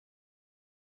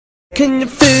Can you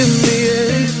feel me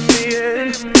in?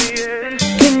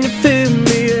 Can you feel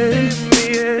me in?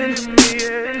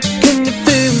 Can you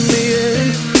feel me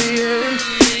in?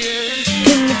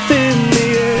 Can you feel me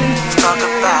in? Talk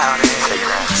about it.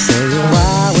 Say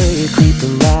why were you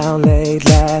creeping round late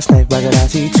last night? Why did I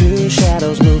see two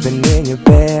shadows moving in your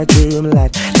bedroom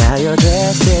light? Now you're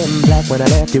dressed in black. When I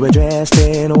left you were dressed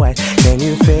in white. Can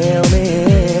you feel me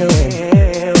in?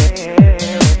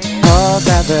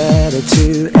 Diverted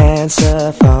to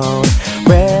answer phone.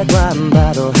 Red wine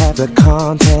bottle, have the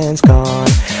contents gone.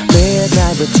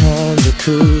 Midnight return,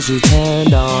 jacuzzi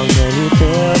turned on. Can you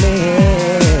feel me?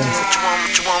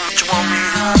 What you want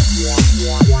me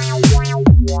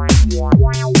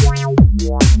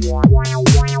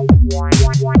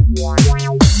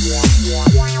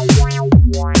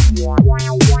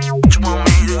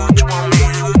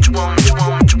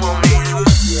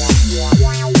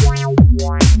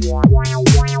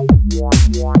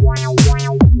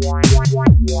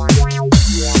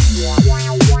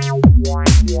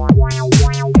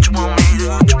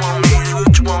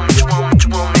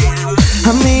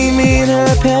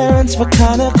Parents were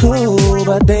kinda cool,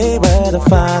 but they were the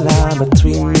fine line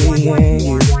between me and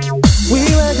you. We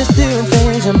were just doing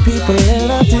things and people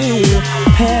love do.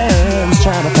 Parents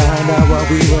trying to find out what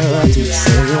we were up to.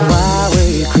 Saying why were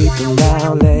you creeping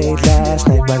round late last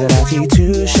night? Why did I see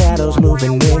two shadows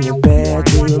moving in your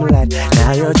bedroom light?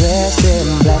 Now you're dressed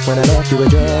in black. When I left you were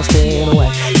dressed in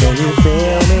white. Can you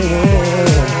feel me?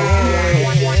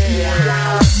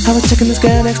 I was checking this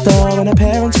girl next door when her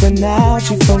parents went out.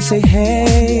 She phone say,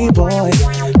 hey boy,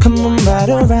 come on right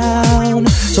around.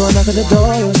 So I knocked at the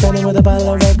door, he was standing with a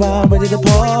bottle of red wine ready to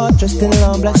pour, dressed in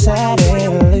long black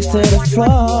satin, lace to the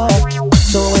floor.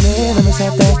 So I went in and we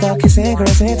sat down, started kissing,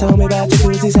 caressing. Told me about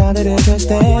jacuzzi, sounded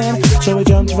interesting. So we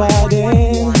jumped right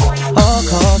in. All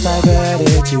calls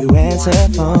diverted to answer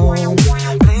phone.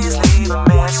 Please leave a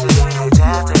message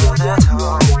after the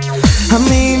tone. I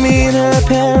mean, me and her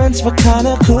parents were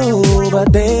kinda cool,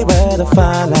 but they were the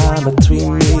fine line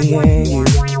between me and you.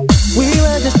 We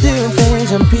were just doing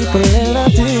things and people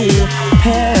love do.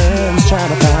 Parents trying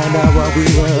to find out what we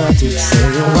were up to.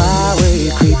 Saying why were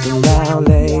you creeping round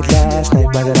late last night?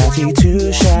 Why did I see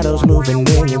two shadows moving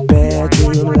in your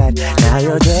bedroom light? Now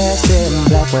you're dressed in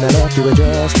black. When I left you were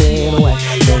dressed in white.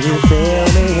 Can you feel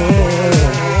me?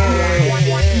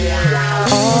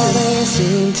 All they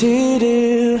seem to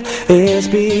do is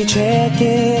be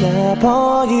checking up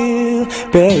on you,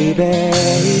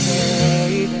 baby.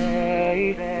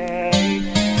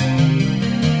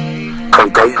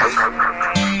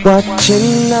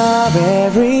 Watching our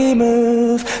every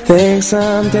move, think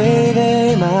someday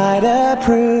they might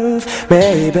approve,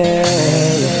 baby.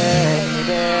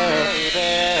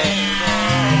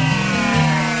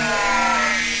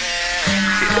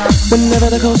 Whenever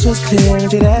the coast was clear and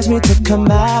she'd ask me to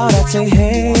come out, I'd say,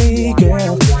 hey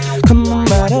girl, come on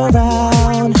right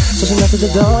around. So she knocked at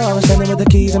the door, I was standing with the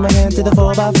keys in my hand to the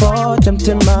 4x4. Jumped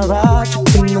in my ride,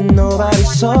 chicken and nobody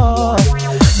saw.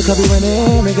 The club we went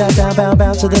in, we got down,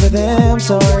 bound to the rhythm.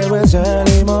 So it was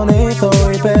early morning, thought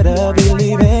we better be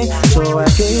leaving. So I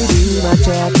gave you my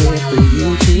jacket for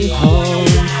you to hold.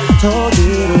 Told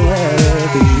you to wear it,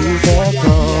 that you felt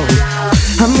cold.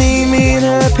 I mean, me and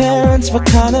her parents were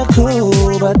kinda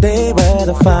cool, but they were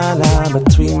the fine line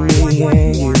between me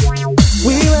and you.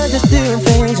 We were just doing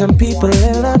things and people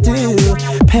love do.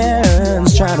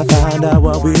 Parents trying to find out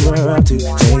what we were up to.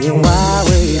 Saying why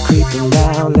were you creeping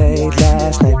round late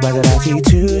last night? Why did I see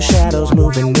two shadows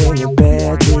moving in your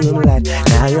bedroom light?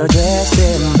 Now you're dressed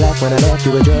in black. When I left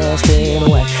you were dressed in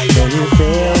white. Can you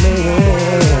feel me?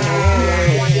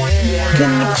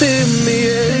 Can you feel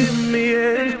me?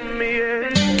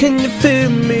 Can you feel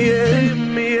me?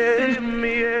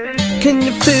 Can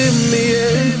you feel me?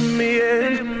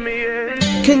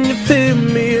 Can you feel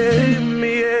me?